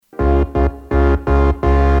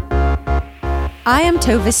I am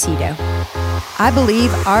Tova Cito. I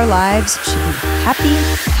believe our lives should be happy,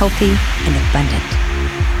 healthy, and abundant.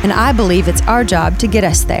 And I believe it's our job to get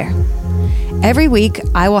us there. Every week,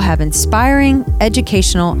 I will have inspiring,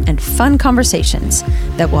 educational, and fun conversations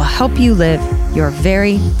that will help you live your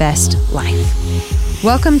very best life.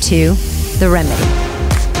 Welcome to The Remedy.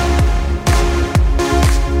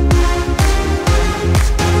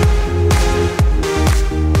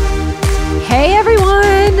 Hey everyone!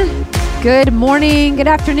 Good morning, good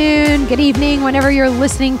afternoon, good evening, whenever you're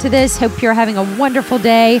listening to this. Hope you're having a wonderful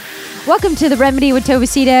day. Welcome to The Remedy with Tova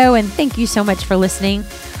Cito, and thank you so much for listening.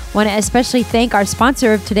 Want to especially thank our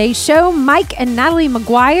sponsor of today's show, Mike and Natalie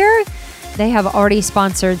McGuire. They have already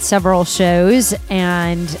sponsored several shows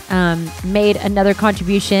and made another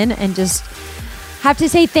contribution, and just have to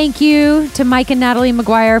say thank you to Mike and Natalie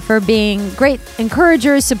McGuire for being great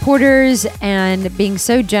encouragers, supporters, and being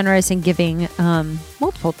so generous and giving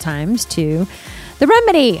multiple times to The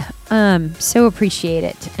Remedy. So appreciate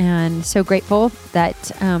it, and so grateful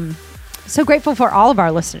for all of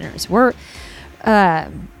our listeners.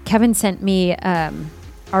 Kevin sent me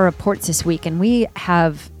our reports this week, and we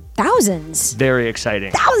have thousands. Very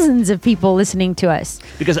exciting. Thousands of people listening to us.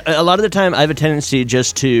 Because a lot of the time I have a tendency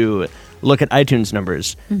just to look at iTunes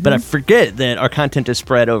numbers, but I forget that our content is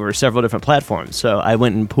spread over several different platforms. So I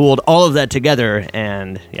went and pooled all of that together,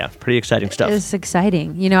 and yeah, pretty exciting stuff. It's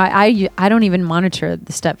exciting. You know, I don't even monitor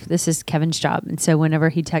the stuff. This is Kevin's job. And so whenever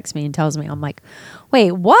he texts me and tells me, I'm like,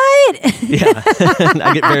 wait, what? Yeah,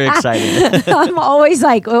 I get very excited. I'm always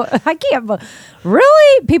like, oh, I can't.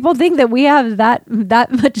 Really? People think that we have that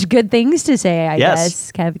much good things to say, I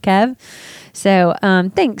guess, Kev. So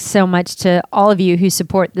thanks so much to all of you who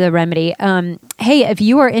support The Remedy. Hey, if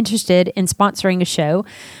you are interested in sponsoring a show,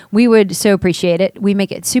 we would so appreciate it. We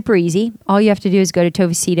make it super easy. All you have to do is go to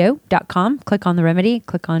tovacito.com, click on The Remedy,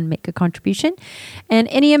 click on Make a Contribution, and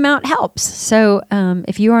any amount helps. So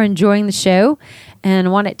if you are enjoying the show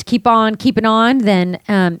and want it to keep it on, then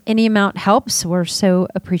any amount helps. We're so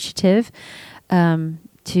appreciative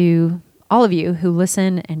to all of you who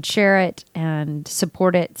listen and share it and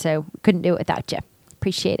support it. So we couldn't do it without you.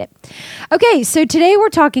 Appreciate it. Okay, so today we're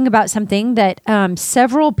talking about something that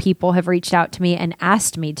several people have reached out to me and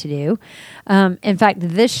asked me to do. In fact,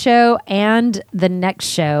 this show and the next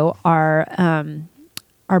show are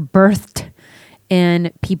birthed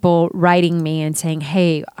in people writing me and saying,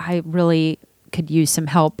 hey, I really could use some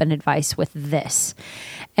help and advice with this.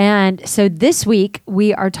 And so this week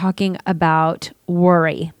we are talking about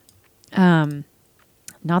worry.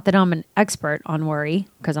 Not that I'm an expert on worry,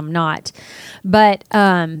 because I'm not, but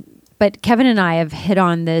Kevin and I have hit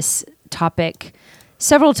on this topic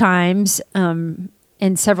several times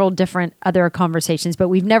in several different other conversations, but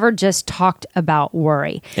we've never just talked about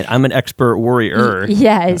worry. And I'm an expert worrier.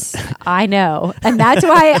 Yes, I know, and that's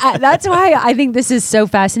why I think this is so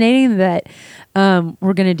fascinating that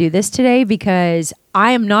we're going to do this today, because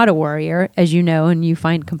I am not a worrier, as you know, and you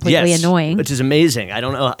find completely annoying. Which is amazing. I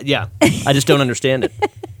don't know. Yeah, I just don't understand it.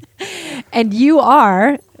 And you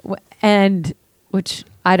are, and which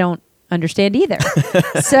I don't understand either.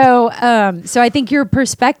 So I think your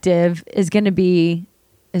perspective is going to be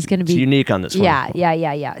It's unique on this one.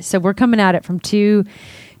 Yeah. So we're coming at it from two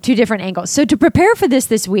different angles. So to prepare for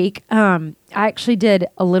this week, I actually did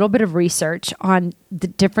a little bit of research on the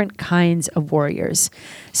different kinds of warriors.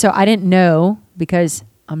 So I didn't know, because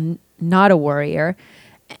I'm not a warrior.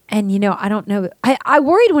 And, you know, I don't know. I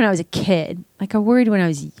worried when I was a kid. Like, I worried when I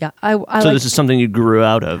was young. So this is something you grew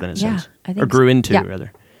out of, in a sense. I think or grew into, yeah.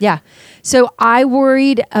 rather. Yeah. So I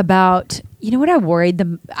worried about, you know what I worried?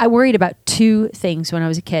 I worried about two things when I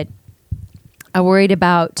was a kid. I worried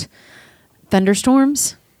about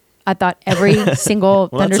thunderstorms. I thought every single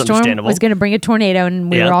thunderstorm was going to bring a tornado, and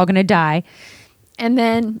we were all going to die. And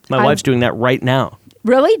then my wife's doing that right now.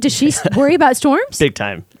 Really? Does she worry about storms? Big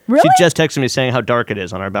time. Really? She just texted me saying how dark it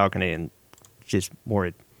is on our balcony, and she's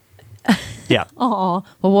worried. Yeah. Oh,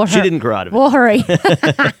 well, she didn't grow out of it. We'll hurry.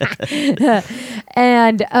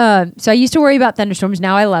 And so I used to worry about thunderstorms.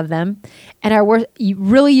 Now I love them. And I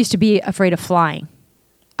really used to be afraid of flying.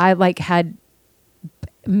 I had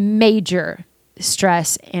major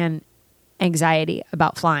stress and anxiety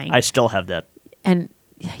about flying. I still have that. And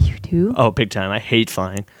yeah, you do? Oh, big time. I hate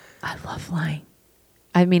flying. I love flying.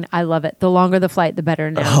 I mean, I love it. The longer the flight, the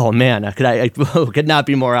better now. Oh, man. I could not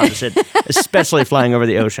be more opposite, especially flying over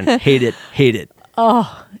the ocean. Hate it.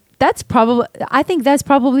 Oh, I think that's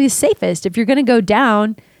probably the safest. If you're going to go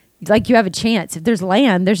down, like you have a chance. If there's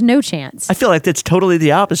land, there's no chance. I feel like that's totally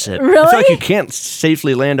the opposite. Really? I feel like you can't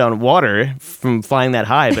safely land on water from flying that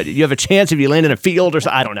high, but you have a chance if you land in a field or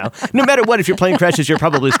something. I don't know. No matter what, if your plane crashes, you're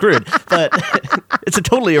probably screwed. But it's a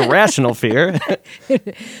totally irrational fear.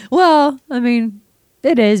 Well, I mean,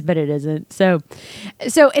 it is, but it isn't. So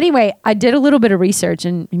anyway, I did a little bit of research,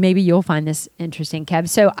 and maybe you'll find this interesting, Kev.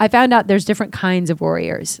 So I found out there's different kinds of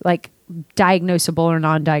warriors, like diagnosable or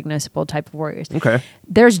non-diagnosable type of warriors. Okay.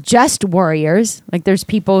 There's just warriors. Like there's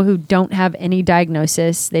people who don't have any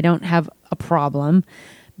diagnosis. They don't have a problem,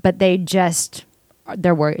 but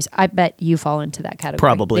they're warriors. I bet you fall into that category.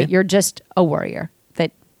 Probably. That you're just a warrior,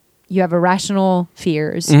 that you have irrational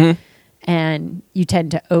fears and you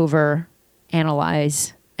tend to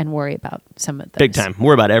over-analyze and worry about some of those. Big time.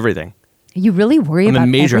 Worry about everything. You really worry about I'm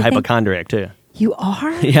a major everything? hypochondriac, too. You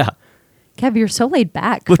are? Yeah. Kev, you're so laid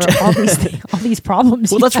back for all these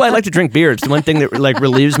problems. Well, that's why I like to drink beer. It's the one thing that like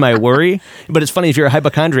relieves my worry. But it's funny, if you're a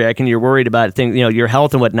hypochondriac and you're worried about things, your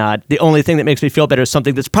health and whatnot, the only thing that makes me feel better is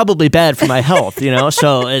something that's probably bad for my health.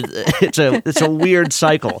 So it's a weird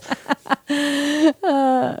cycle.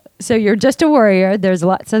 So you're just a warrior. There's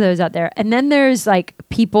lots of those out there, and then there's like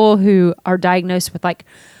people who are diagnosed with like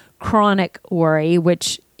chronic worry,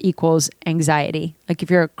 which equals anxiety. Like if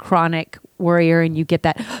you're a chronic worrier and you get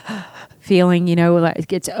that feeling,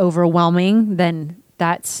 like it's overwhelming, then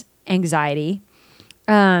that's anxiety.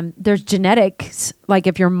 There's genetics. Like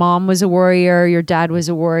if your mom was a warrior, your dad was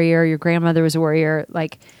a warrior, your grandmother was a warrior,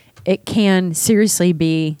 like it can seriously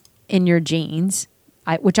be in your genes,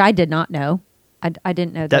 which I did not know. I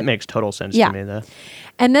didn't know that. That makes total sense to me, though.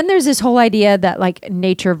 And then there's this whole idea that like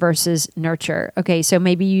nature versus nurture. Okay, so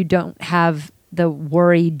maybe you don't have the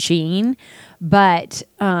worry gene, but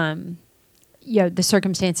the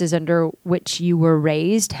circumstances under which you were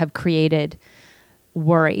raised have created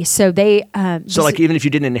worry. So they so like even if you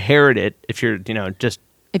didn't inherit it, if you're just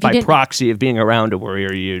by proxy of being around a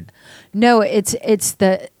warrior, you'd it's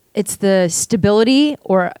the stability,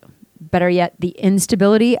 or better yet, the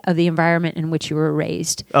instability of the environment in which you were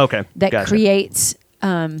raised. Okay, that gotcha. creates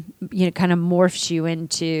kind of morphs you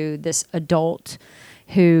into this adult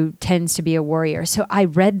who tends to be a warrior. So I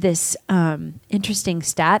read this interesting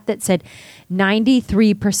stat that said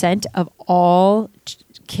 93% of all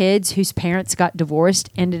kids whose parents got divorced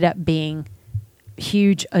ended up being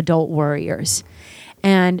huge adult warriors.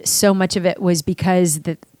 And so much of it was because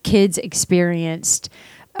the kids experienced,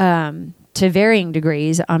 to varying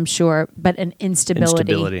degrees, I'm sure, but an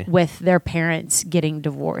instability with their parents getting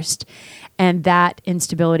divorced. And that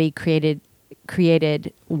instability created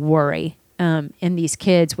worry in these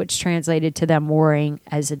kids, which translated to them worrying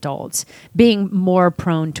as adults, being more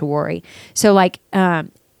prone to worry. So like,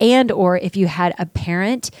 or if you had a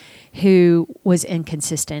parent who was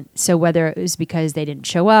inconsistent, so whether it was because they didn't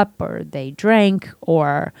show up or they drank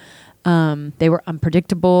or they were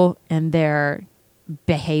unpredictable in their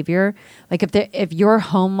behavior, like if your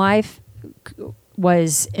home life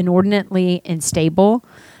was inordinately unstable,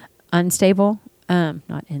 no,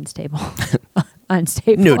 what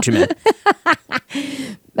you meant.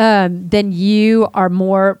 Then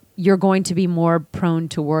you're going to be more prone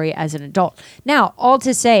to worry as an adult. Now, all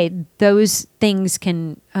to say, those things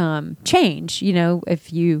can change,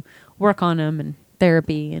 if you work on them and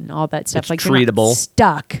therapy and all that stuff. It's like treatable. You're not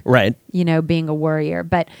stuck, right? Being a worrier.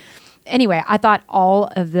 But anyway, I thought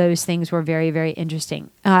all of those things were very, very interesting.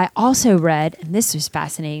 I also read, and this was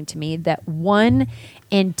fascinating to me, that 1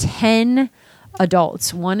 in 10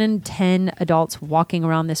 adults walking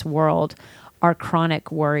around this world are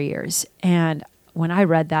chronic worriers. And when I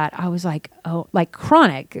read that, I was like, oh, like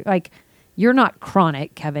chronic, like you're not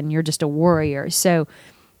chronic, Kevin, you're just a worrier. So,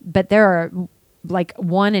 but there are like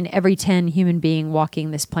 1 in every 10 human being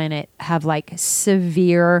walking this planet have like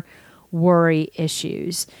severe worry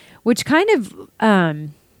issues, which kind of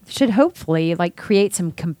should hopefully like create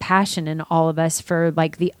some compassion in all of us for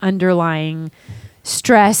like the underlying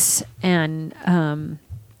stress and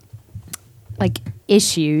like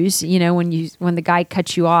issues, when the guy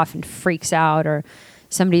cuts you off and freaks out, or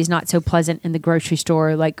somebody's not so pleasant in the grocery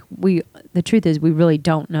store, like the truth is we really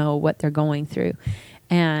don't know what they're going through.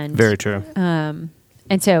 And very true. And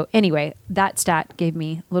so anyway, that stat gave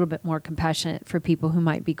me a little bit more compassionate for people who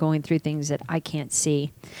might be going through things that I can't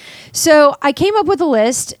see. So I came up with a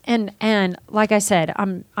list, and like I said,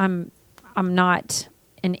 I'm not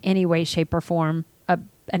in any way, shape, or form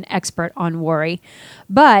an expert on worry,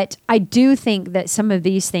 but I do think that some of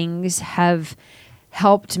these things have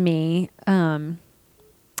helped me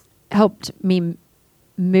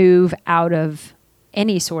move out of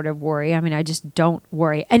any sort of worry. I mean, I just don't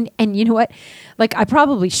worry. And you know what? Like, I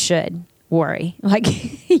probably should worry. Like,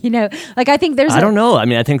 Like I think there's. I don't know. I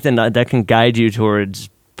mean, I think that can guide you towards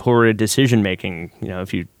poor decision making.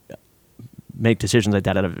 If you make decisions like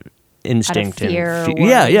that out of instinct out of fear.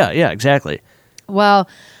 Yeah, exactly. Well,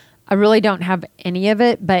 I really don't have any of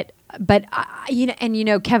it, but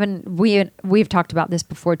Kevin, we've talked about this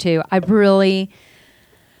before too.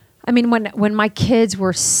 When my kids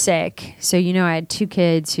were sick, so I had 2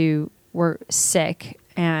 kids who were sick,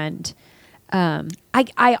 and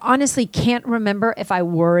I honestly can't remember if I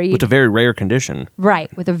worried with a very rare condition.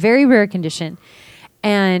 Right, with a very rare condition,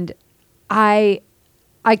 and I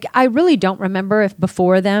really don't remember if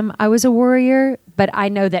before them I was a worrier, but I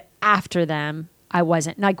know that after them I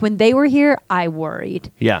wasn't. Like when they were here, I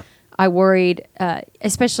worried. Yeah, I worried,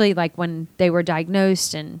 especially like when they were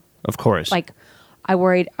diagnosed, and of course, like. I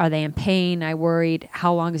worried, are they in pain? I worried,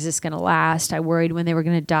 how long is this going to last? I worried when they were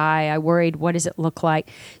going to die. I worried, what does it look like?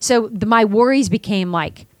 So my worries became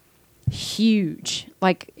like huge.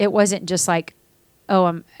 Like it wasn't just like,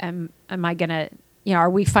 oh, am I going to,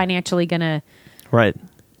 are we financially going to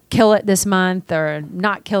kill it this month or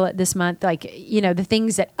not kill it this month? Like, the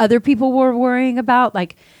things that other people were worrying about,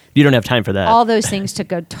 like, you don't have time for that. All those things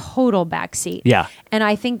took a total backseat. Yeah. And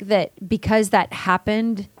I think that because that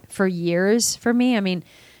happened for years for me. I mean,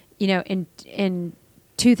 in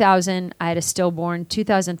 2000, I had a stillborn.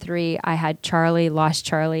 2003, I had Charlie, lost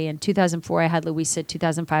Charlie. In 2004, I had Louisa.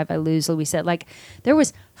 2005, I lose Louisa. Like there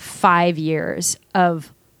was 5 years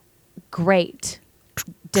of great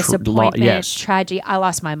disappointment, tragedy. I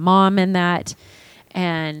lost my mom in that,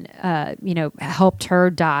 and helped her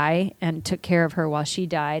die and took care of her while she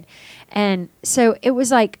died. And so it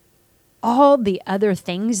was like all the other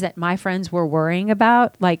things that my friends were worrying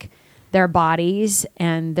about, like their bodies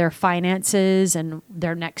and their finances and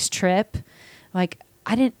their next trip. Like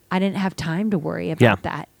I didn't have time to worry about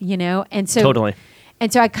that, And so totally.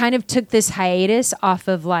 And so I kind of took this hiatus off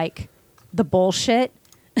of like the bullshit.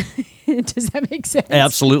 Does that make sense? It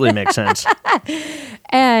absolutely makes sense.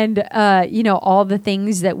 And all the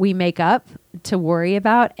things that we make up to worry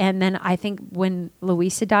about. And then I think when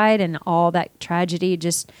Louisa died and all that tragedy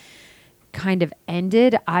just kind of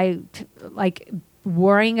ended, I like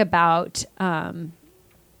worrying about the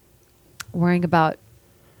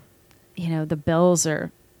bills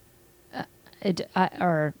or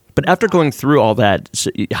but after going through all that, so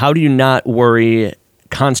how do you not worry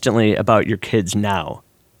constantly about your kids now?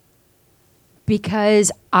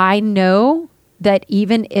 Because I know that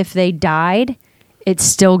even if they died, it's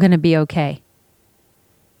still going to be okay.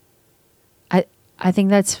 I think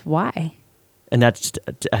that's why. And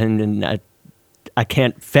I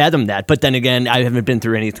can't fathom that. But then again, I haven't been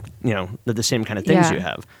through any, the same kind of things you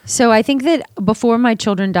have. So I think that before my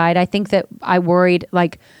children died, I think that I worried,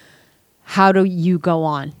 like, how do you go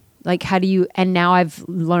on? Like, how do you, and now I've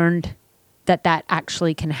learned that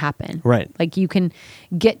actually can happen. Right. Like you can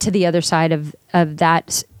get to the other side of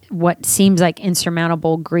that, what seems like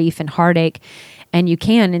insurmountable grief and heartache, and you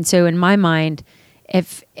can. And so in my mind,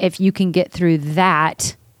 if you can get through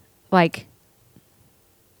that, like,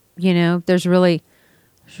 there's really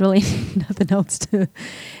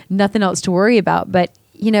nothing else to worry about. But,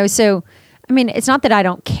 so, I mean, it's not that I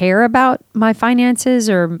don't care about my finances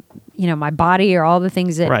or, my body or all the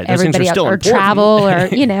things that everybody else, or travel or,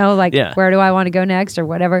 where do I want to go next or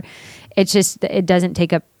whatever. It's just, it doesn't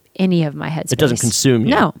take up any of my headspace. It doesn't consume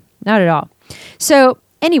you. No, not at all. So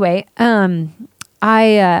anyway, but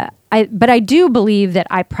I do believe that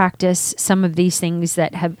I practice some of these things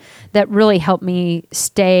that really help me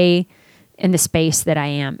stay in the space that I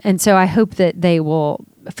am. And so I hope that they will,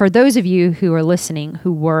 for those of you who are listening,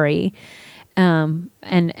 who worry,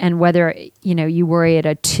 and whether, you worry at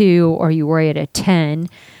a 2 or you worry at a 10,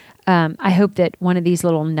 I hope that one of these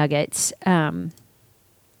little nuggets,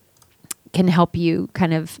 can help you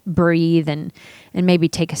kind of breathe and maybe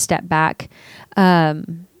take a step back. But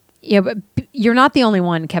you're not the only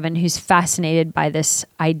one, Kevin, who's fascinated by this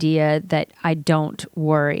idea that I don't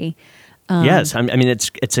worry. Yes, I mean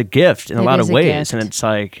it's a gift in a lot of ways, and it's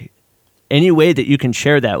like any way that you can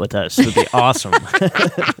share that with us would be awesome.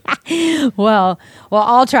 Well,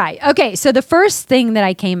 I'll try. Okay, so the first thing that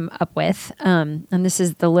I came up with, and this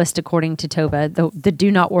is the list according to Tova, the do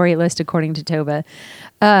not worry list according to Tova,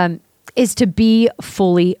 is to be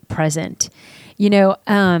fully present.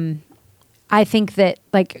 I think that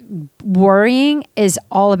like worrying is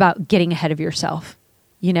all about getting ahead of yourself.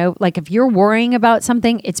 Like if you're worrying about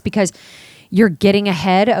something, it's because you're getting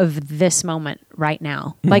ahead of this moment right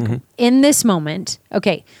now. Like in this moment,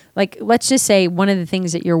 okay, like let's just say one of the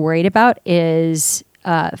things that you're worried about is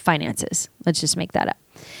finances. Let's just make that up.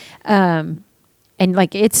 And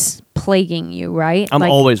like it's plaguing you, right? I'm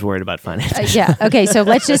always worried about finances. Yeah. Okay. So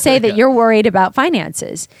let's just say that you're worried about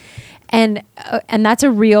finances, and that's a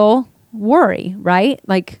real worry, right?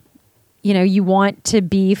 Like, you want to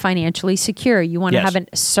be financially secure. You want to have a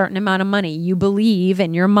certain amount of money. You believe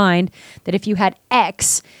in your mind that if you had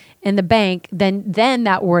X in the bank, then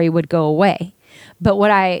that worry would go away. But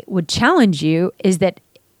what I would challenge you is that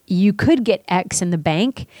you could get X in the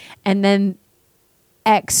bank, and then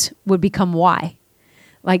X would become Y.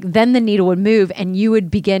 Like, then the needle would move, and you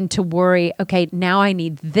would begin to worry, okay, now I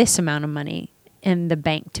need this amount of money in the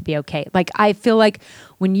bank to be okay. Like, I feel like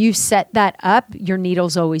when you set that up, your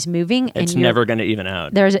needle's always moving. It's never going to even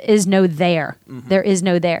out. There is no there. Mm-hmm. There is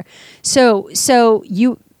no there. So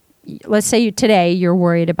let's say today you're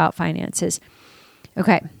worried about finances.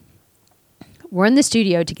 Okay. We're in the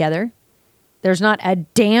studio together. There's not a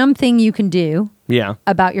damn thing you can do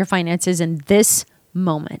about your finances in this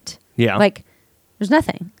moment. Yeah. Like, there's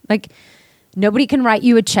nothing. Like, nobody can write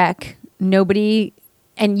you a check. Nobody...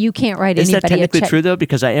 And you can't write anybody a check. Is that technically true, though?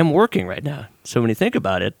 Because I am working right now. So when you think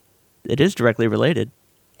about it, it is directly related.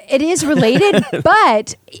 It is related,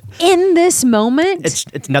 but in this moment...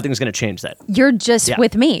 It's nothing's going to change that. You're just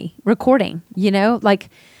with me recording, Like,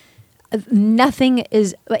 nothing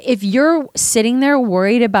is... If you're sitting there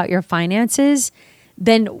worried about your finances,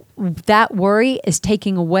 then that worry is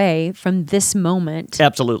taking away from this moment.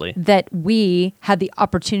 Absolutely. That we had the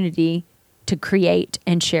opportunity to create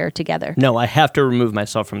and share together. No, I have to remove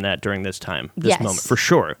myself from that during this time, this moment, for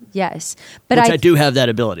sure. Yes. But I do have that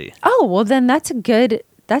ability. Oh, well, then I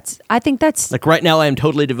think that's... Like right now, I am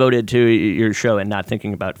totally devoted to your show and not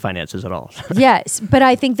thinking about finances at all. Yes, but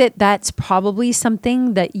I think that that's probably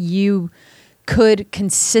something that you could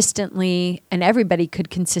consistently, and everybody could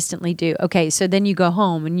consistently do. Okay, so then you go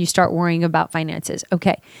home and you start worrying about finances.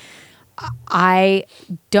 Okay, I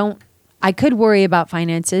could worry about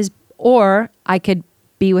finances, or I could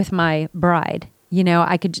be with my bride.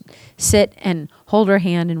 I could sit and hold her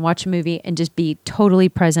hand and watch a movie and just be totally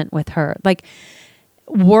present with her. Like,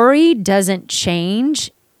 worry doesn't change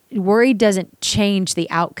the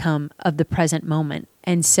outcome of the present moment.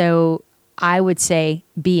 And so I would say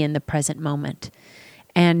be in the present moment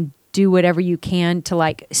and do whatever you can to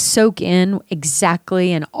like soak in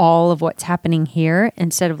exactly and all of what's happening here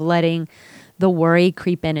instead of letting the worry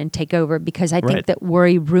creep in and take over, because I think that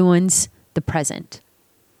worry ruins the present.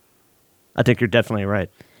 I think you're definitely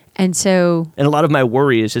right. And a lot of my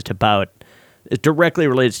worry is just it directly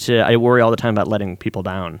relates to, I worry all the time about letting people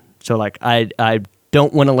down. So like, I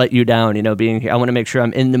don't want to let you down, being here. I want to make sure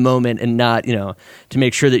I'm in the moment and not, to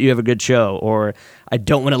make sure that you have a good show. Or I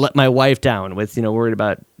don't want to let my wife down with, worried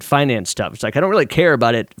about finance stuff. It's like, I don't really care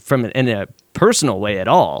about it in a personal way at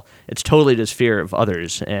all. It's totally just fear of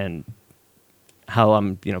others and how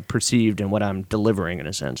I'm, perceived and what I'm delivering in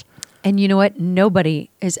a sense. And you know what? Nobody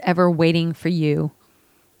is ever waiting for you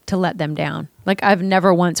to let them down. Like, I've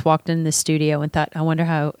never once walked in the studio and thought, I wonder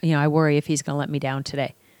how, I worry if he's going to let me down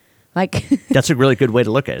today. Like, that's a really good way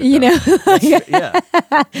to look at it. Yeah.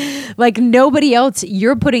 Like, nobody else,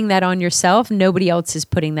 you're putting that on yourself. Nobody else is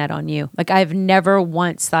putting that on you. Like, I've never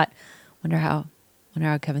once thought, wonder how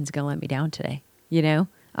Kevin's going to let me down today.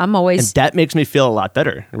 I'm always... And that makes me feel a lot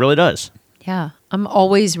better. It really does. Yeah. I'm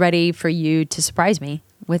always ready for you to surprise me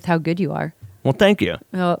with how good you are. Well, thank you.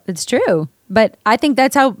 Well, it's true. But I think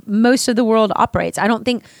that's how most of the world operates. I don't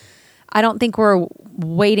think we're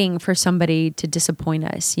waiting for somebody to disappoint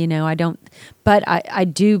us. I don't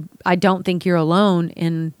think you're alone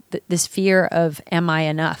in this fear of, am I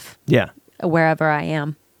enough? Yeah. Wherever I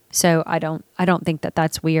am. So I don't think that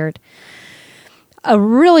that's weird. A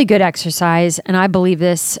really good exercise, and I believe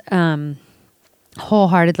this,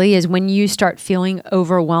 wholeheartedly, is when you start feeling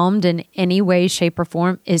overwhelmed in any way, shape, or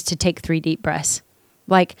form, is to take 3 deep breaths.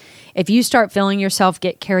 Like, if you start feeling yourself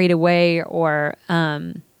get carried away or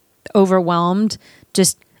overwhelmed,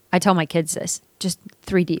 I tell my kids this, just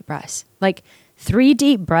 3 deep breaths. Like, 3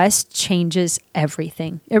 deep breaths changes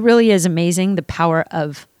everything. It really is amazing, the power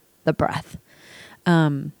of the breath.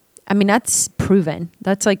 That's proven.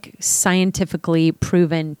 That's like scientifically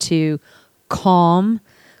proven to calm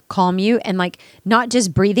you, and like not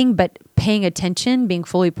just breathing, but paying attention, being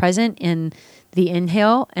fully present in the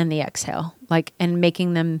inhale and the exhale, like, and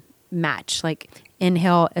making them match, like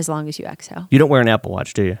inhale as long as you exhale. You don't wear an Apple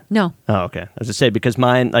Watch, do you? No. Oh, okay. I was to say, because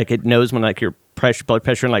mine, like, it knows when like your blood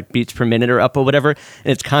pressure and like beats per minute are up or whatever, and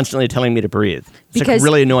it's constantly telling me to breathe. It's like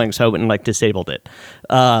really annoying, so I went and like disabled it.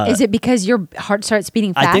 Is it because your heart starts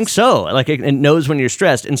beating fast? I think so. Like, it knows when you're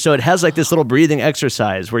stressed, and so it has like this little breathing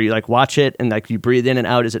exercise where you like watch it and like you breathe in and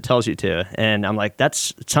out as it tells you to. And I'm like, it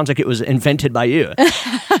sounds like it was invented by you.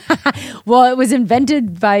 Well, it was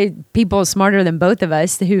invented by people smarter than both of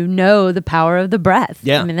us who know the power of the breath.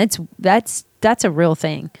 Yeah. I mean, that's a real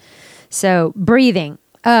thing. So breathing.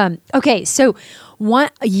 Okay. So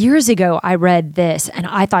years ago, I read this and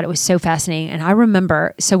I thought it was so fascinating. And I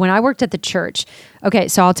remember, so when I worked at the church, okay,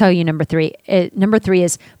 so I'll tell you number 3. Number 3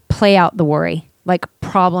 is play out the worry, like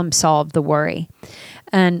problem solve the worry.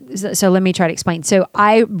 And so let me try to explain. So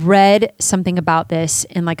I read something about this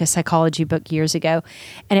in like a psychology book years ago,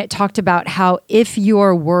 and it talked about how if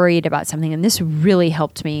you're worried about something, and this really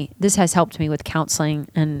helped me, this has helped me with counseling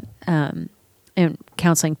and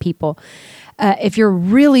counseling people. If you're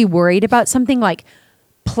really worried about something, like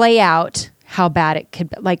play out how bad it could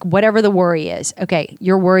be, like whatever the worry is. Okay,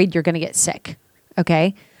 you're worried you're going to get sick.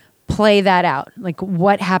 Okay. Play that out. Like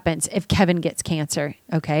what happens if Kevin gets cancer?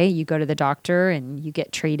 Okay. You go to the doctor and you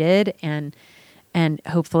get treated and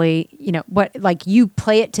hopefully, like you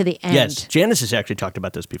play it to the end. Yes. Janice has actually talked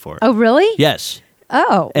about this before. Oh, really? Yes.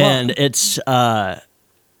 Oh. And it's,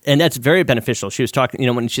 and that's very beneficial. She was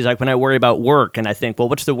talking, when she's like, when I worry about work and I think, well,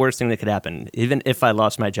 what's the worst thing that could happen? Even if I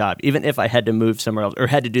lost my job, even if I had to move somewhere else or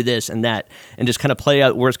had to do this and that, and just kind of play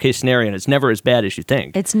out worst case scenario. And it's never as bad as you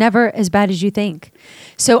think. It's never as bad as you think.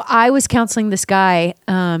 So I was counseling this guy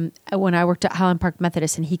when I worked at Highland Park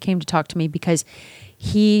Methodist, and he came to talk to me because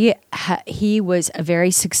he was a very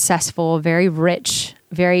successful, very rich,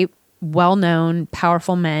 very well-known,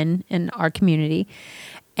 powerful man in our community.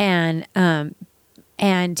 And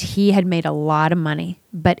he had made a lot of money,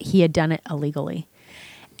 but he had done it illegally.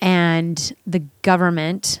 And the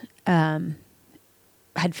government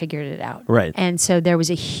had figured it out. Right. And so there was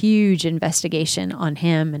a huge investigation on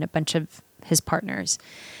him and a bunch of his partners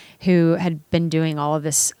who had been doing all of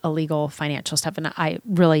this illegal financial stuff. And I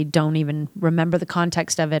really don't even remember the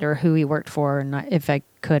context of it or who he worked for. And if I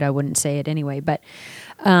could, I wouldn't say it anyway. But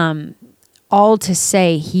all to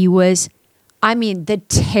say, the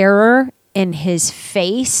terror in his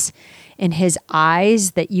face, in his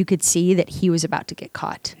eyes, that you could see that he was about to get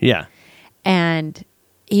caught. Yeah. And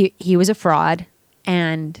he was a fraud,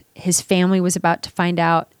 and his family was about to find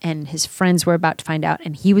out, and his friends were about to find out,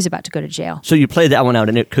 and he was about to go to jail. So you play that one out,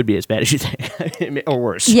 and it could be as bad as you think, or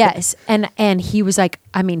worse. Yes. And he was like,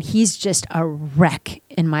 he's just a wreck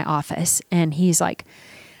in my office. And he's like,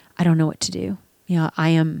 I don't know what to do. I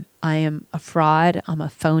am a fraud. I'm a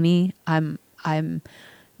phony. I'm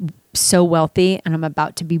so wealthy and I'm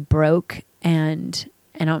about to be broke and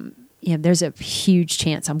I'm, there's a huge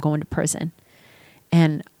chance I'm going to prison,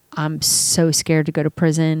 and I'm so scared to go to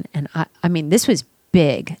prison. And this was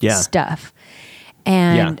big stuff.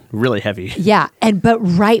 And really heavy. Yeah. But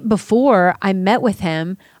right before I met with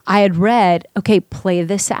him, I had read, okay, play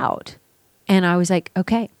this out. And I was like,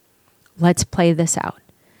 okay, let's play this out.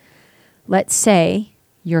 Let's say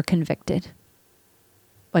you're convicted.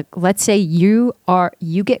 Like, let's say you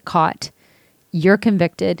get caught, you're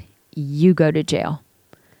convicted, you go to jail.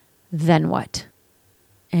 Then what?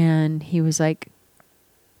 And he was like,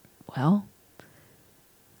 well,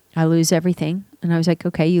 I lose everything. And I was like,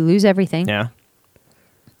 okay, you lose everything. Yeah.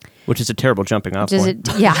 Which is a terrible jumping off point.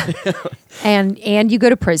 Yeah. and you go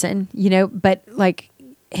to prison, but like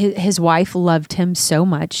his wife loved him so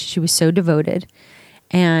much. She was so devoted.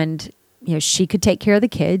 And, she could take care of the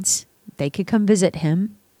kids. They could come visit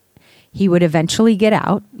him. He would eventually get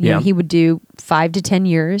out. He would do 5 to 10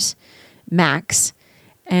 years max,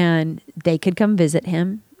 and they could come visit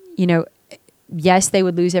him. Yes, they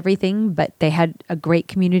would lose everything, but they had a great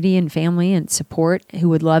community and family and support who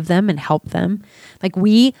would love them and help them. Like,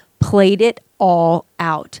 we played it all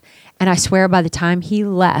out. And I swear by the time he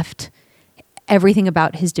left, everything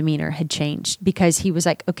about his demeanor had changed, because he was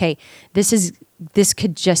like, okay, this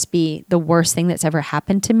could just be the worst thing that's ever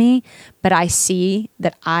happened to me, but I see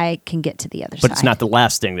that I can get to the other side. But it's not the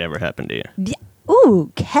last thing that ever happened to you. Yeah.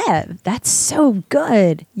 Ooh, Kev, that's so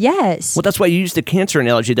good. Yes. Well, that's why you used the cancer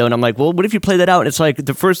analogy, though. And I'm like, well, what if you play that out? It's like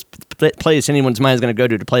the first place anyone's mind is going to go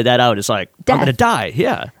to play that out is like, death. I'm going to die.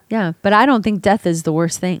 Yeah. Yeah, but I don't think death is the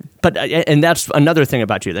worst thing. But and that's another thing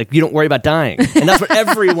about you. Like, you don't worry about dying. And that's what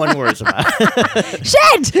everyone worries about.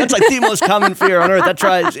 Shit! That's like the most common fear on earth. That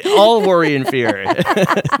drives all worry and fear.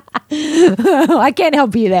 I can't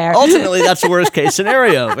help you there. Ultimately, that's the worst case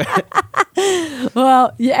scenario.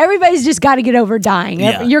 Well, everybody's just got to get over dying.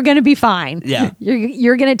 Yeah. You're going to be fine. Yeah.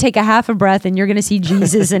 You're going to take a half a breath and you're going to see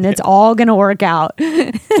Jesus and it's all going to work out.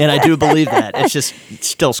 And I do believe that. It's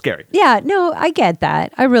still scary. Yeah, no, I get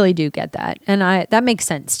that. I really do get that. And that makes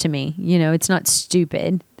sense to me. It's not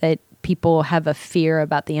stupid that people have a fear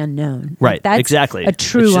about the unknown. Right, That's exactly. A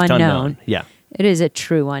true unknown. Yeah. It is a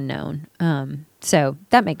true unknown. So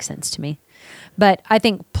that makes sense to me. But I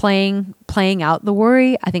think playing out the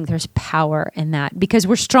worry, I think there's power in that because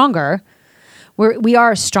we're stronger. We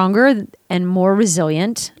are stronger and more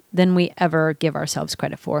resilient than we ever give ourselves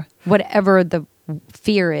credit for. Whatever the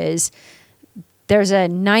fear is, there's a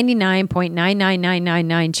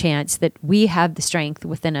 99.99999 chance that we have the strength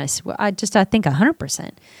within us. I think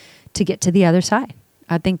 100% to get to the other side.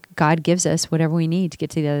 I think God gives us whatever we need to get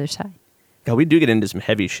to the other side. Yeah, we do get into some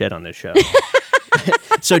heavy shit on this show.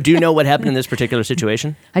 So do you know what happened in this particular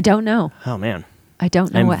situation? I don't know. Oh, man. I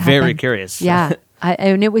don't know what happened. I'm very curious. Yeah.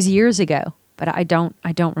 And it was years ago, but I don't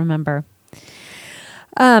remember.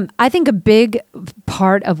 I think a big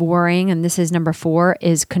part of worrying, and this is number 4,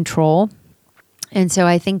 is control. And so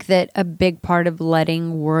I think that a big part of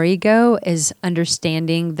letting worry go is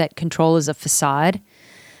understanding that control is a facade,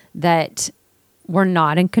 that we're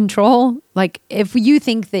not in control. Like if you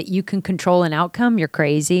think that you can control an outcome, you're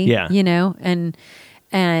crazy, you know,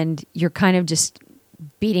 and you're kind of just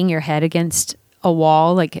beating your head against a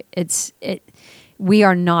wall. Like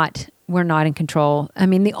we're not in control. I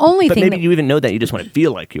mean, the only thing maybe you even know that you just want to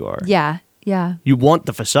feel like you are. Yeah. Yeah. You want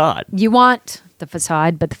the facade. You want the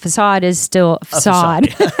facade, but the facade is still a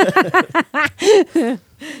facade.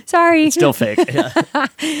 Sorry. It's still fake. Yeah.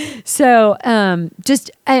 So,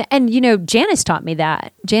 you know, Janice taught me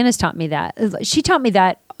that. She taught me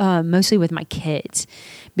that mostly with my kids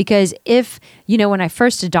because when I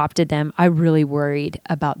first adopted them, I really worried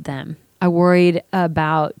about them. I worried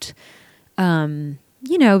about,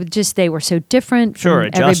 just they were so different from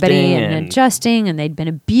everybody and adjusting, and they'd been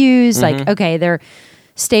abused. Mm-hmm. Like, okay, they're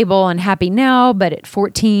stable and happy now, but at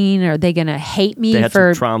 14, are they going to hate me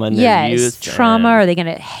for trauma in their youth? Trauma? Are they going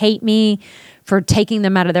to hate me for taking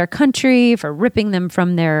them out of their country, for ripping them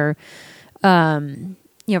from their, from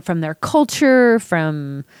their culture,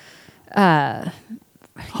 from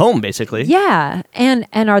home, basically? Yeah, and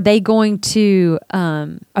are they going to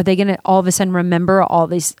all of a sudden remember all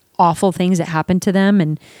these awful things that happened to them,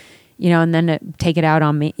 and and then take it out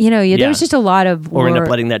on me? There's just a lot of or end up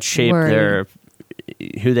letting that shape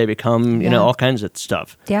who they become, all kinds of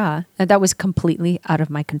stuff. Yeah. And that was completely out of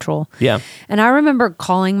my control. Yeah. And I remember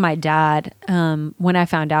calling my dad when I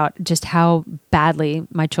found out just how badly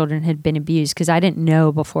my children had been abused, because I didn't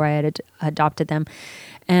know before I had adopted them.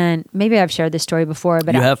 And maybe I've shared this story before,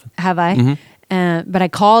 but you have. Have I? Mm-hmm. But I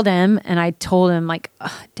called him and I told him, like,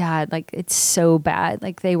 oh, Dad, like, it's so bad.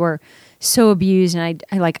 Like, they were so abused, and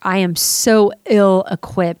I am so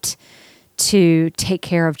ill-equipped to take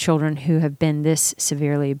care of children who have been this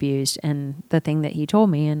severely abused. And the thing that he told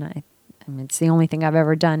me, and I mean, it's the only thing I've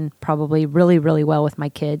ever done probably really, really well with my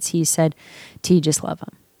kids. He said, T, just love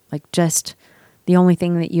them. Like, just the only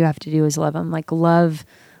thing that you have to do is love them. Like, love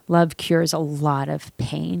cures a lot of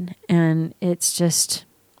pain. And that's just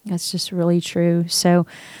really true. So,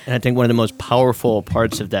 and I think one of the most powerful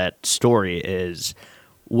parts of that story is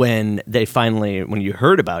when you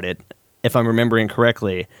heard about it, if I'm remembering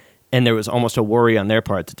correctly, and there was almost a worry on their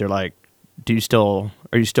part that they're like, are you still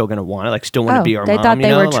going to want it? Like, still want to be our mom? They thought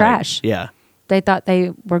they were trash. Yeah. They thought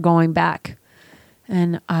they were going back.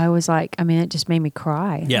 And I was like, I mean, it just made me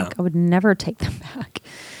cry. Yeah. Like, I would never take them back.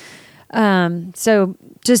 So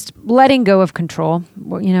just letting go of control.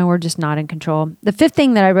 We're just not in control. The 5th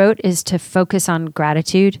thing that I wrote is to focus on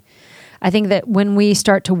gratitude. I think that when we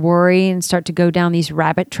start to worry and start to go down these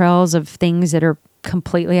rabbit trails of things that are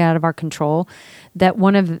completely out of our control, that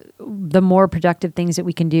one of the more productive things that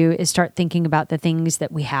we can do is start thinking about the things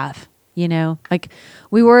that we have. Like,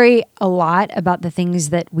 we worry a lot about the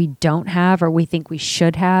things that we don't have or we think we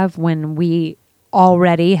should have when we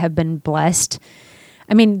already have been blessed.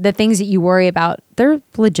 I mean, the things that you worry about, they're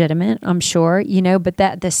legitimate, I'm sure, but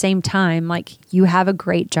that at the same time, like, you have a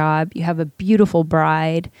great job, you have a beautiful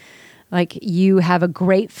bride, like, you have a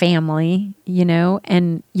great family,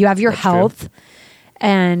 and you have your health. True.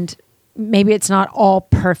 And maybe it's not all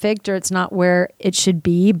perfect or it's not where it should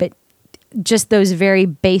be, but just those very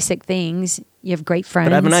basic things. You have great friends.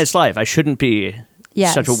 But I have a nice life. I shouldn't be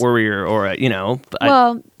such a worrier or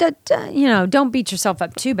don't beat yourself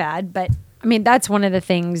up too bad. But I mean, that's one of the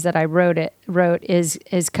things that I wrote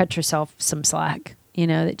is cut yourself some slack,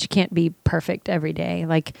 that you can't be perfect every day.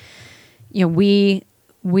 Like, we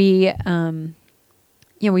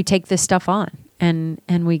take this stuff on and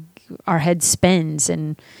our head spins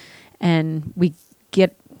and we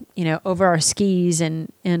get, over our skis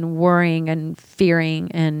and worrying and fearing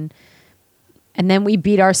and then we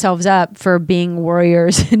beat ourselves up for being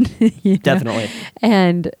warriors. Definitely.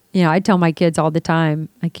 And, I tell my kids all the time,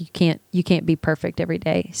 like, you can't be perfect every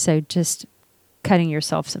day. So just cutting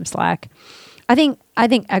yourself some slack. I think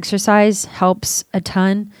exercise helps a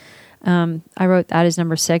ton. I wrote that as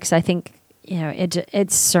number 6. I think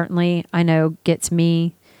it's certainly, I know, gets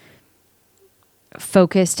me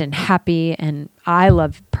focused and happy. And I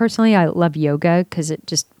love yoga because it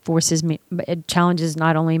just forces me, it challenges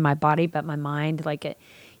not only my body, but my mind. Like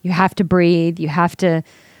you have to breathe, you have to,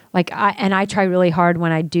 I try really hard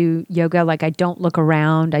when I do yoga. Like I don't look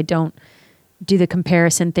around. I don't do the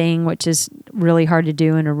comparison thing, which is really hard to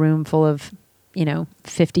do in a room full of,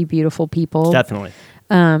 50 beautiful people. Definitely.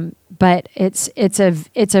 But it's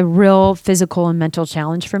a real physical and mental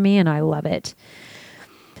challenge for me, and I love it.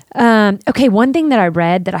 Okay, one thing that I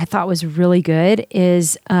read that I thought was really good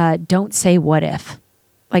is don't say what if.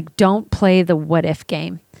 Like, don't play the what if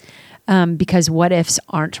game, because what ifs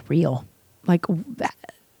aren't real. Like,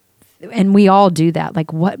 and we all do that. Like,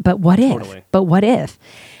 but what if? Totally. But what if?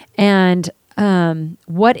 And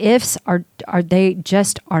what ifs are they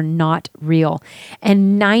just are not real.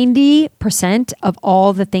 And 90% of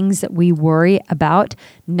all the things that we worry about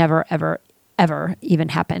never, ever even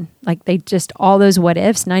happen. Like they just, all those what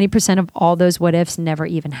ifs, 90% of all those what ifs never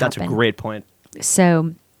even happen. That's a great point.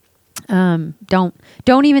 So don't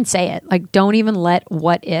even say it. Like, don't even let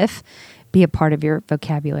what if be a part of your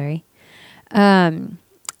vocabulary.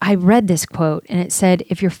 I read this quote and it said,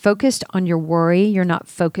 if you're focused on your worry, you're not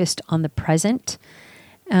focused on the present.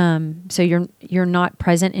 So you're not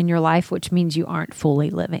present in your life, which means you aren't fully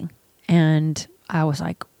living. And I was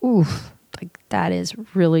like, ooh, like that is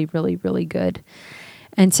really, really, really good.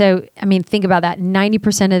 And so, I mean, think about that.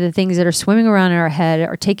 90% of the things that are swimming around in our head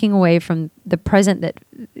are taking away from the present, that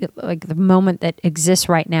like the moment that exists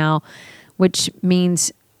right now, which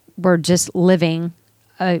means we're just living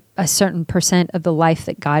a certain percent of the life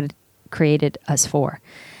that God created us for.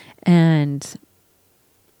 And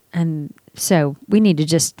so we need to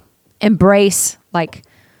just embrace like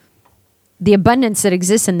the abundance that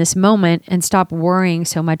exists in this moment and stop worrying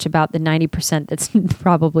so much about the 90% that's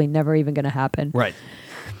probably never even going to happen. Right.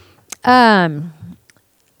 Another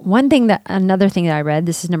thing that I read,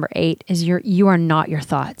 this is number 8, is you are not your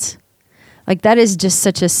thoughts. Like that is just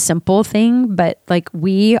such a simple thing, but like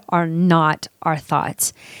we are not our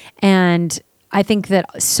thoughts. And I think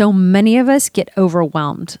that so many of us get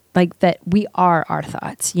overwhelmed, like that we are our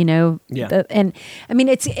thoughts, Yeah. And I mean,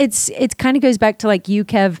 it kind of goes back to like you,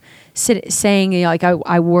 Kev, saying, like,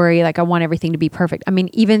 I worry, like I want everything to be perfect. I mean,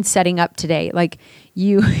 even setting up today, like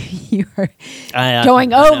you are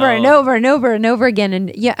going over and over and over and over again.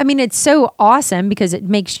 And yeah, I mean, it's so awesome because it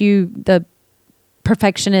makes you the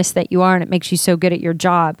perfectionist that you are, and it makes you so good at your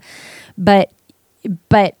job. But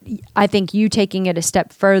I think you taking it a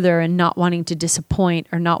step further and not wanting to disappoint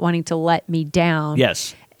or not wanting to let me down,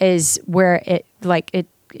 yes, is where it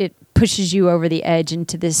pushes you over the edge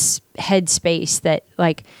into this headspace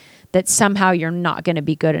that somehow you're not going to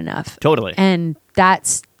be good enough. Totally. And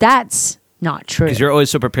that's not true. Because you're always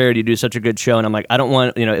so prepared. You do such a good show. And I'm like, I don't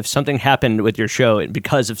want, if something happened with your show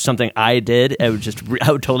because of something I did, I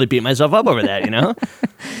would totally beat myself up over that,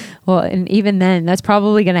 Well, and even then, that's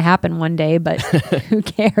probably going to happen one day, but who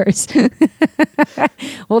cares?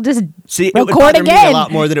 We'll just See, record it would bother again. me a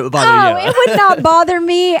lot more than it would bother you. It would not bother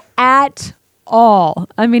me at all.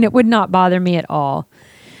 I mean, it would not bother me at all.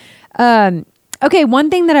 Okay, one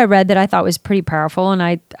thing that I read that I thought was pretty powerful, and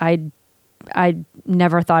I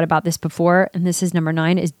never thought about this before, and this is number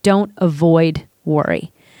 9, is don't avoid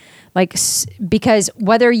worry. Like, because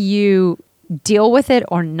whether you deal with it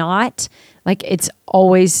or not, like it's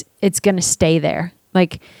going to stay there.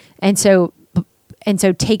 Like, and so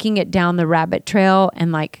taking it down the rabbit trail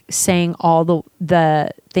and like saying all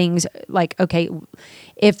the things like, okay,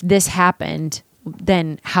 if this happened,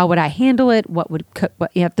 then how would I handle it? What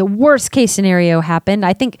if the worst case scenario happened?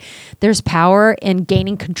 I think there's power in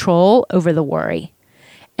gaining control over the worry.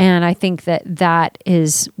 And I think that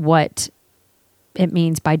is what it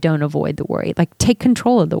means by don't avoid the worry. Like take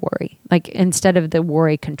control of the worry, like instead of the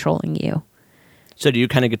worry controlling you. So do you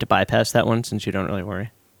kind of get to bypass that one since you don't really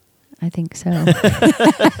worry? I think so.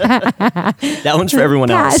 That one's for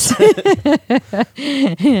everyone else.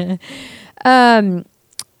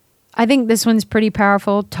 I think this one's pretty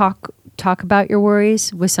powerful. Talk about your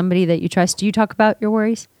worries with somebody that you trust. Do you talk about your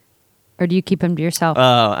worries, or do you keep them to yourself?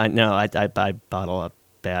 I bottle up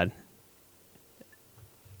bad.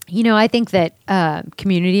 I think that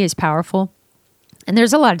community is powerful, and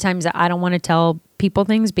there's a lot of times that I don't want to tell people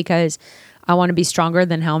things because I want to be stronger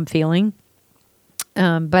than how I'm feeling.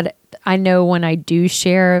 But I know when I do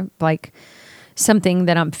share like something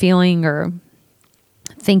that I'm feeling or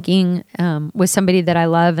thinking with somebody that I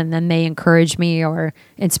love, and then they encourage me or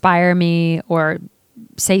inspire me or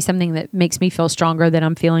say something that makes me feel stronger than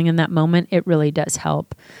I'm feeling in that moment, it really does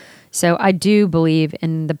help. So I do believe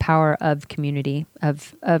in the power of community,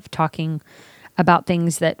 of talking about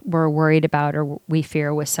things that we're worried about or we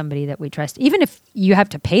fear with somebody that we trust, even if you have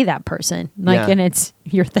to pay that person, and it's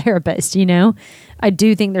your therapist, I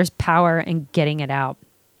do think there's power in getting it out.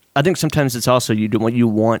 I think sometimes it's also you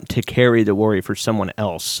want to carry the worry for someone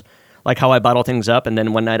else. Like how I bottle things up, and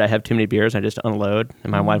then one night I have too many beers, and I just unload,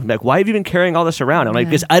 and my wife will be like, "Why have you been carrying all this around?" I'm like,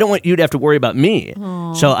 "Because I don't want you to have to worry about me."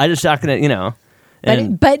 Aww. So I just not gonna,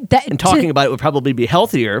 And talking about it would probably be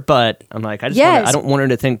healthier, but I'm like, I don't want her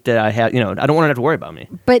to think that I have, I don't want her to have to worry about me.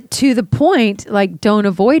 But to the point, like, don't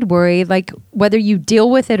avoid worry. Like, whether you deal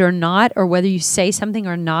with it or not, or whether you say something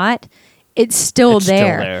or not, it's still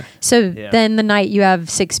there. So then the night you have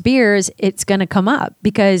 6 beers, it's going to come up,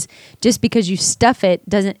 because just because you stuff it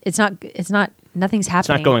nothing's happening. It's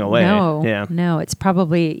not going away. No, it's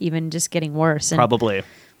probably even just getting worse. And probably.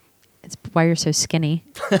 It's why you're so skinny.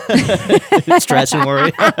 Stress and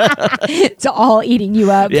worry. It's all eating you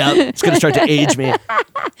up. Yeah, it's going to start to age me.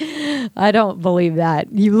 I don't believe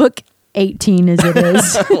that. You look 18 as it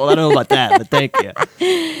is. Well, I don't know about that, but thank you.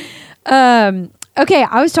 Okay,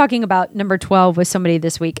 I was talking about number 12 with somebody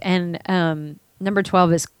this week, and number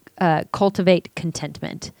 12 is cultivate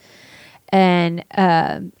contentment. And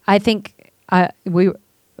I think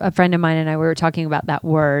a friend of mine and I, we were talking about that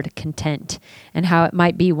word content and how it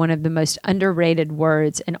might be one of the most underrated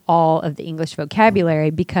words in all of the English vocabulary,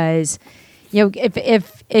 because,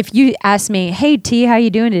 if you ask me, "Hey T, how you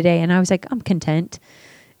doing today?" and I was like, "I'm content,"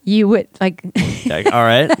 you would like, all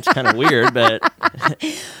right, it's kind of weird, but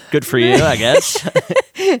good for you, I guess.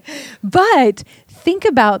 But think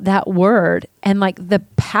about that word and like the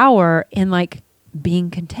power in like being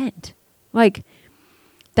content. Like,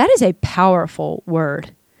 that is a powerful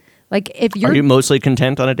word. Like, if you're... Are you mostly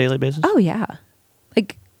content on a daily basis? Oh, yeah.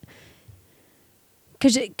 Like,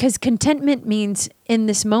 because contentment means in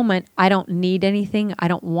this moment, I don't need anything. I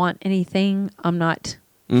don't want anything. I'm not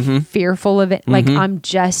fearful of it. Like, I'm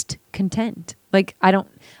just content. Like, I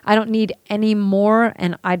don't need any more,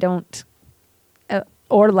 and I don't...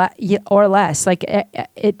 or less. Like,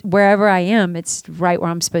 it wherever I am, it's right where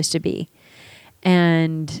I'm supposed to be.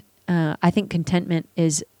 And I think contentment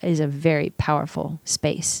is a very powerful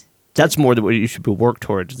space. That's more what you should work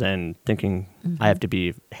towards than thinking I have to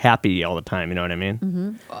be happy all the time. You know what I mean?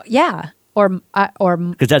 Mm-hmm. Yeah. Or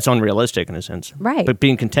because that's unrealistic in a sense, right? But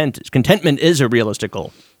being contentment is a realistic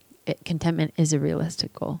goal. Contentment is a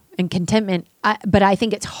realistic goal, and contentment. But I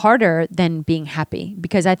think it's harder than being happy,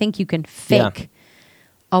 because I think you can fake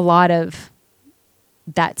a lot of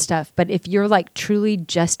that stuff. But if you're like truly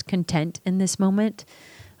just content in this moment,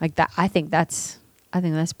 like that, I think that's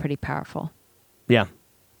pretty powerful. Yeah.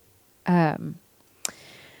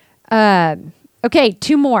 Okay,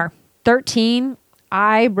 2 more. 13,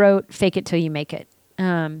 I wrote fake it till you make it.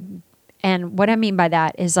 And what I mean by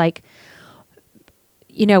that is, like,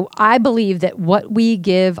 I believe that what we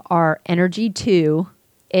give our energy to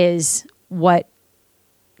is what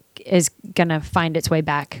is going to find its way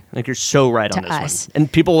back. Like, you're so right on this us. one.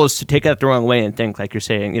 And people will take that the wrong way and think, like you're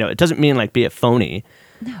saying, it doesn't mean like be a phony.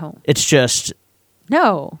 No. It's just...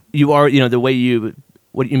 No. You are, the way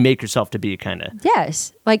what you make yourself to be, kind of.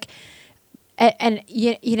 Yes. Like, and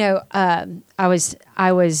I was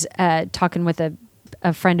talking with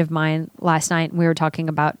a friend of mine last night, and we were talking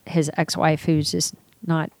about his ex-wife, who's just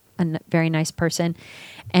not a very nice person.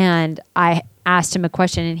 And I asked him a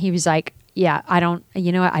question, and he was like, "Yeah, I don't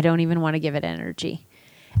even want to give it energy."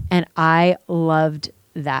 And I loved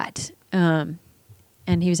that.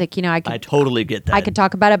 And he was like, I totally get that. I could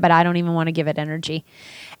talk about it, but I don't even want to give it energy.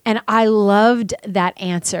 And I loved that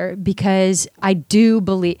answer, because I do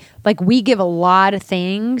believe, like, we give a lot of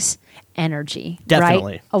things energy.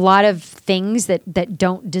 Definitely. Right? A lot of things that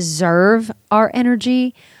don't deserve our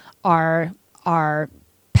energy, our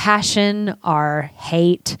passion, our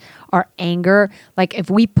hate, our anger. Like, if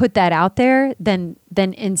we put that out there, then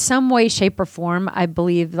in some way, shape, or form, I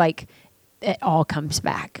believe, like, it all comes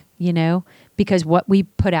back, because what we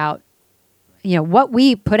put out, we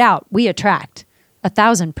attract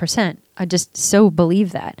 1,000%. I just so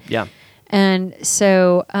believe that. Yeah. And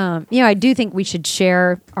so, I do think we should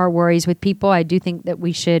share our worries with people. I do think that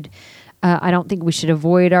we should, I don't think we should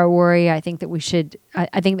avoid our worry. I think that we should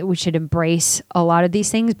embrace a lot of these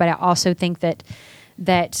things, but I also think that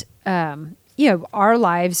our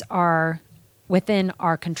lives are within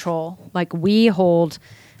our control. Like, we hold,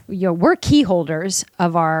 we're key holders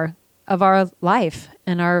of our life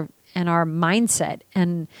and our mindset.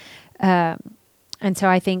 And so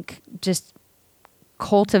I think just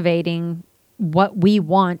cultivating what we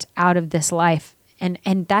want out of this life, and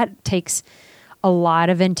that takes a lot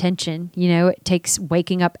of intention. It takes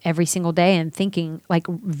waking up every single day and thinking, like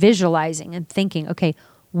visualizing and thinking, okay,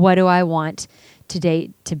 what do I want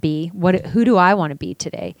today to be? Who do I want to be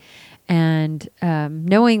today? And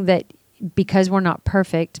knowing that because we're not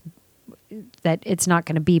perfect, that it's not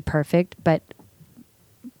going to be perfect, but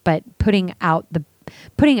putting out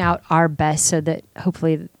our best so that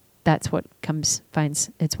hopefully that's what finds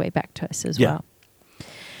its way back to us as well.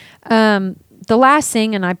 The last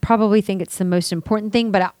thing, and I probably think it's the most important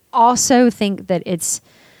thing, but I also think that it's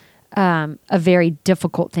a very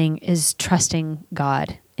difficult thing, is trusting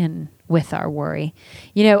God with our worry.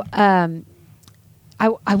 I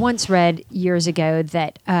once read years ago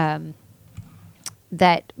that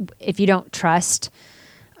that if you don't trust,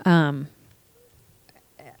 or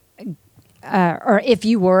if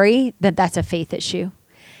you worry, that's a faith issue.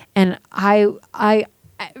 And I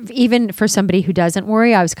even for somebody who doesn't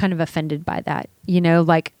worry, I was kind of offended by that.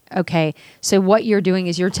 Like, okay, so what you're doing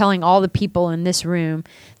is you're telling all the people in this room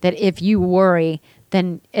that if you worry,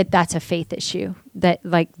 then that's a faith issue. That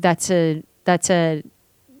like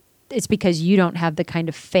it's because you don't have the kind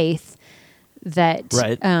of faith that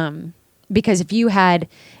right. Because if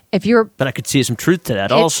but I could see some truth to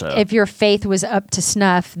that also. If your faith was up to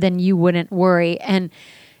snuff, then you wouldn't worry. And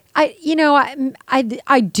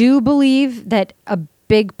I do believe that a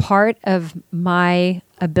big part of my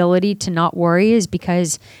ability to not worry is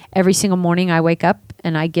because every single morning I wake up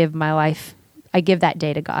and I give that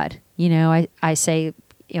day to God. I say,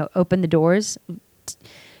 open the doors,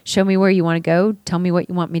 show me where you want to go, tell me what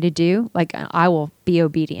you want me to do. Like, I will be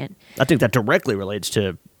obedient. I think that directly relates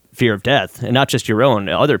to fear of death, and not just your own,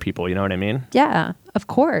 other people, you know what I mean? Yeah, of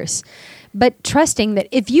course. But trusting that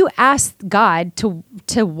if you ask God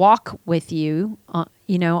to walk with you,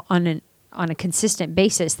 on a consistent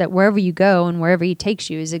basis, that wherever you go and wherever he takes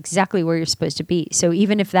you is exactly where you're supposed to be. So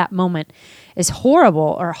even if that moment is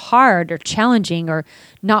horrible or hard or challenging or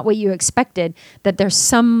not what you expected, that there's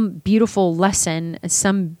some beautiful lesson,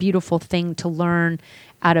 some beautiful thing to learn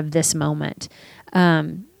out of this moment.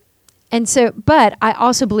 But I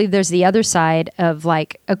also believe there's the other side of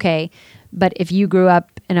like, okay, but if you grew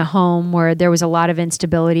up in a home where there was a lot of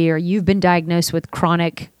instability, or you've been diagnosed with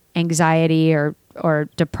chronic anxiety or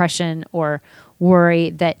depression or worry,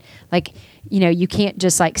 that like, you can't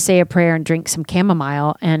just like say a prayer and drink some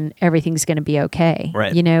chamomile and everything's going to be okay.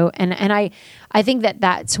 Right. And I think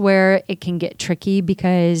that's where it can get tricky,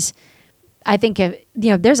 because I think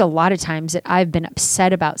there's a lot of times that I've been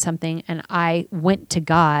upset about something and I went to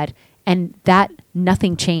God and that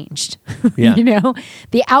nothing changed. Yeah.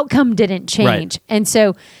 The outcome didn't change. Right. And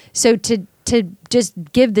so to just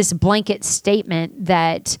give this blanket statement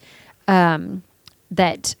that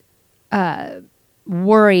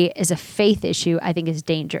worry is a faith issue, I think is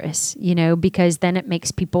dangerous, because then it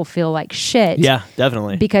makes people feel like shit. Yeah,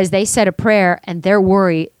 definitely. Because they said a prayer and their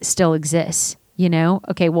worry still exists,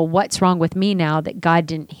 Okay, well, what's wrong with me now that God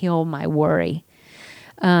didn't heal my worry?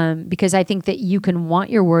 Because I think that you can want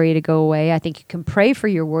your worry to go away. I think you can pray for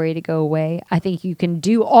your worry to go away. I think you can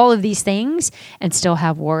do all of these things and still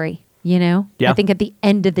have worry, Yeah. I think at the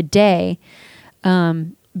end of the day,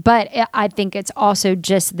 but I think it's also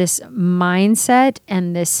just this mindset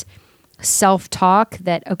and this self-talk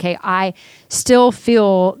that, okay, I still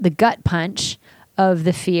feel the gut punch of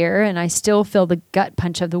the fear and I still feel the gut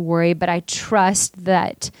punch of the worry, but I trust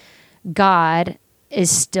that God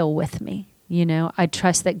is still with me. I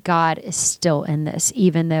trust that God is still in this,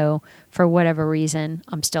 even though for whatever reason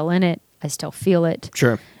I'm still in it. I still feel it.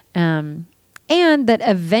 Sure. And that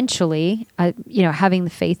eventually, having the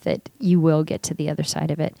faith that you will get to the other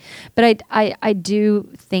side of it. But I do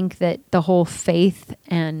think that the whole faith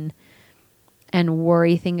and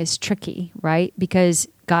worry thing is tricky, right? Because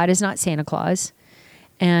God is not Santa Claus.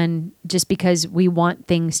 And just because we want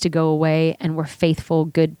things to go away and we're faithful,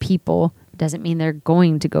 good people, doesn't mean they're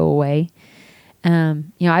going to go away.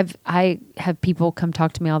 I have people come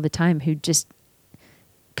talk to me all the time who just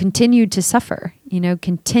continue to suffer,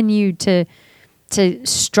 continue to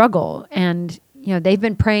struggle, and they've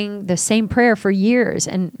been praying the same prayer for years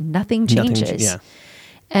and nothing changes. Yeah.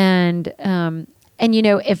 And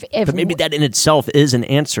if but maybe that in itself is an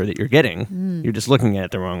answer that you're getting. You're just looking at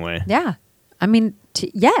it the wrong way. Yeah, I mean,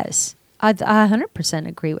 yes, I 100%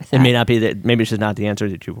 agree with that. It may not be that. Maybe it's just not the answer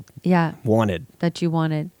that you wanted. That you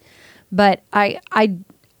wanted. But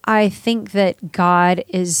I think that God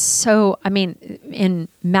is so, in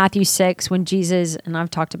Matthew 6, when Jesus, and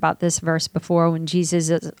I've talked about this verse before, when Jesus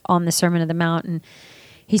is on the Sermon on the Mount and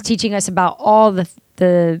he's teaching us about all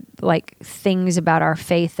the like things about our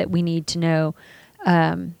faith that we need to know.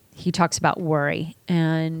 He talks about worry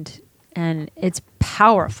and it's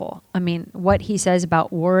powerful. I mean, what he says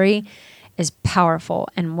about worry is powerful.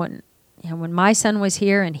 And when my son was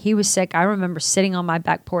here and he was sick, I remember sitting on my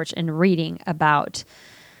back porch and reading about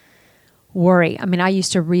worry. I mean, I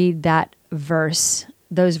used to read those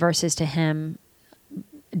verses to him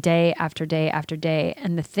day after day after day.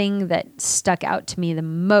 And the thing that stuck out to me the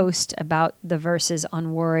most about the verses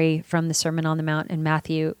on worry from the Sermon on the Mount in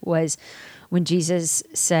Matthew was when Jesus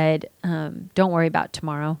said, don't worry about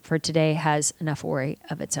tomorrow, for today has enough worry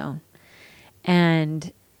of its own.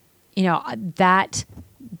 And, that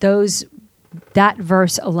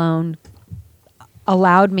verse alone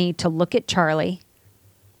allowed me to look at Charlie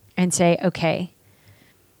and say, okay,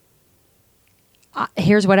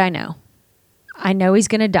 here's what I know. I know he's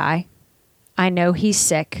going to die. I know he's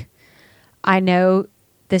sick. I know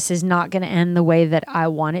this is not going to end the way that I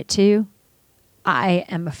want it to. I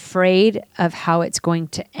am afraid of how it's going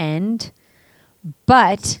to end,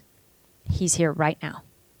 but he's here right now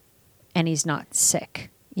and he's not sick.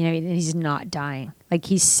 He's not dying. Like,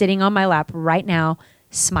 he's sitting on my lap right now,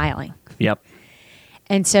 smiling. Yep.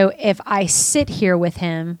 And so if I sit here with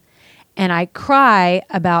him and I cry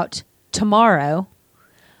about tomorrow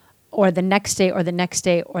or the next day or the next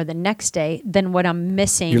day or the next day, then what I'm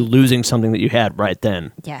missing... You're losing something that you had right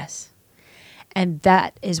then. Yes. And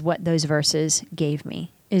that is what those verses gave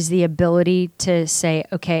me, is the ability to say,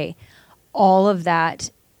 okay, all of that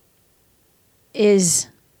is...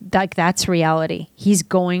 that's reality. He's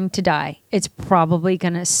going to die. It's probably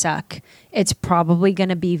going to suck. It's probably going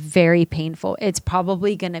to be very painful. It's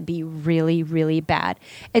probably going to be really, really bad.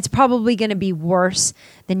 It's probably going to be worse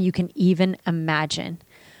than you can even imagine.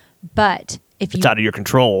 But it's out of your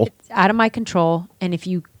control. It's out of my control. And if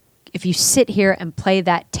you sit here and play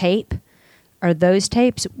that tape or those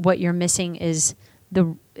tapes, what you're missing is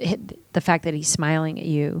the fact that he's smiling at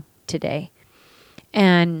you today.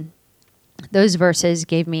 And those verses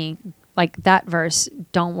gave me, like that verse,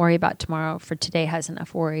 don't worry about tomorrow, for today has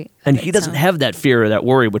enough worry. And he doesn't have that fear or that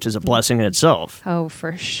worry, which is a blessing in itself. Oh,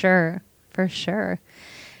 for sure. For sure.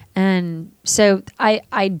 And so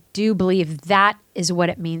I do believe that is what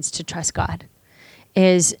it means to trust God,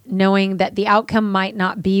 is knowing that the outcome might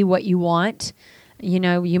not be what you want.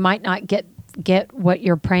 You might not get what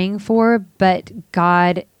you're praying for, but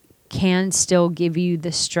God can still give you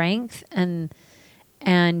the strength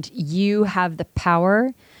and you have the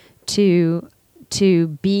power to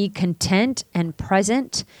be content and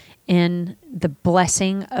present in the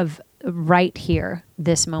blessing of right here,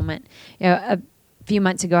 this moment. A few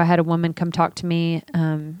months ago, I had a woman come talk to me.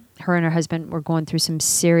 Her and her husband were going through some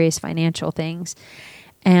serious financial things,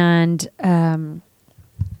 and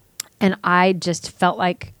I just felt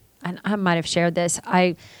like, and I might have shared this.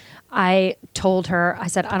 I told her, I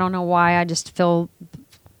said, I don't know why, I just feel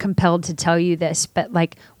compelled to tell you this, but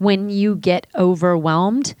like, when you get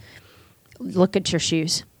overwhelmed, look at your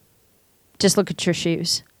shoes. Just look at your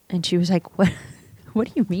shoes. And she was like, what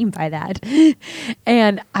do you mean by that?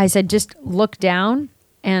 And I said, just look down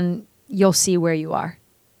and you'll see where you are.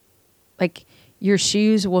 Like, your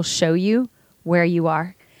shoes will show you where you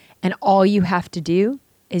are. And all you have to do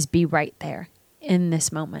is be right there in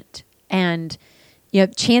this moment. And,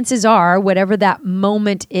 chances are, whatever that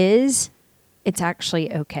moment is, it's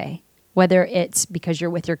actually okay. Whether it's because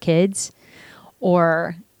you're with your kids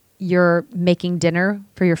or you're making dinner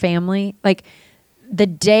for your family, like, the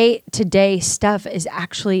day-to-day stuff is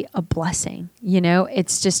actually a blessing.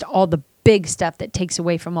 It's just all the big stuff that takes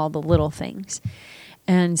away from all the little things.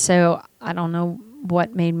 And so I don't know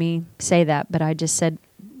what made me say that, but I just said,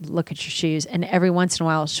 look at your shoes. And every once in a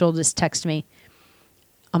while, she'll just text me,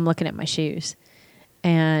 I'm looking at my shoes.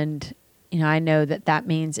 And, I know that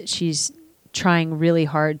means that she's trying really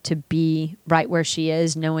hard to be right where she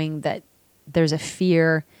is, knowing that there's a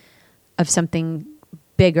fear of something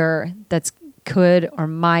bigger that's could or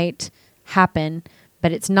might happen,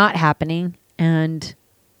 but it's not happening. And,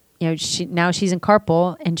 now she's in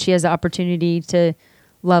carpool and she has the opportunity to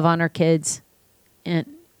love on her kids, and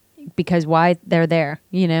because why? They're there,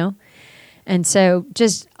 And so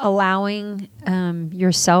just allowing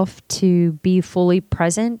yourself to be fully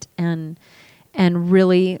present and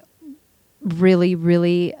really, really,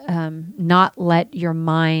 really not let your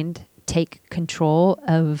mind take control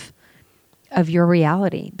of your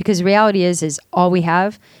reality, because reality is all we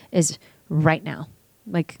have is right now.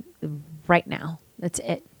 Like, right now. That's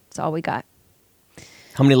it. That's all we got.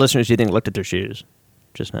 How many listeners do you think looked at their shoes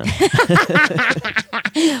just now?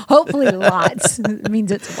 Hopefully lots. It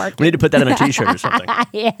means it's working. We need to put that on a t-shirt or something.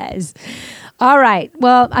 Yes. All right.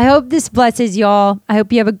 Well, I hope this blesses y'all. I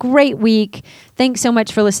hope you have a great week. Thanks so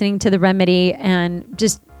much for listening to The Remedy. And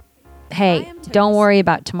just, hey, don't worry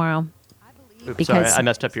about tomorrow. Oops, because sorry, I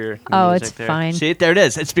messed up your oh, music it's there. fine. See, there it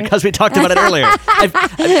is. It's because we talked about it earlier.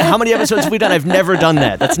 How many episodes have we done? I've never done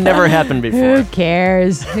that. That's never happened before. Who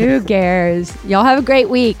cares? Who cares? Y'all have a great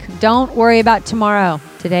week. Don't worry about tomorrow.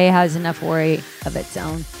 Today has enough worry of its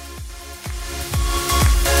own.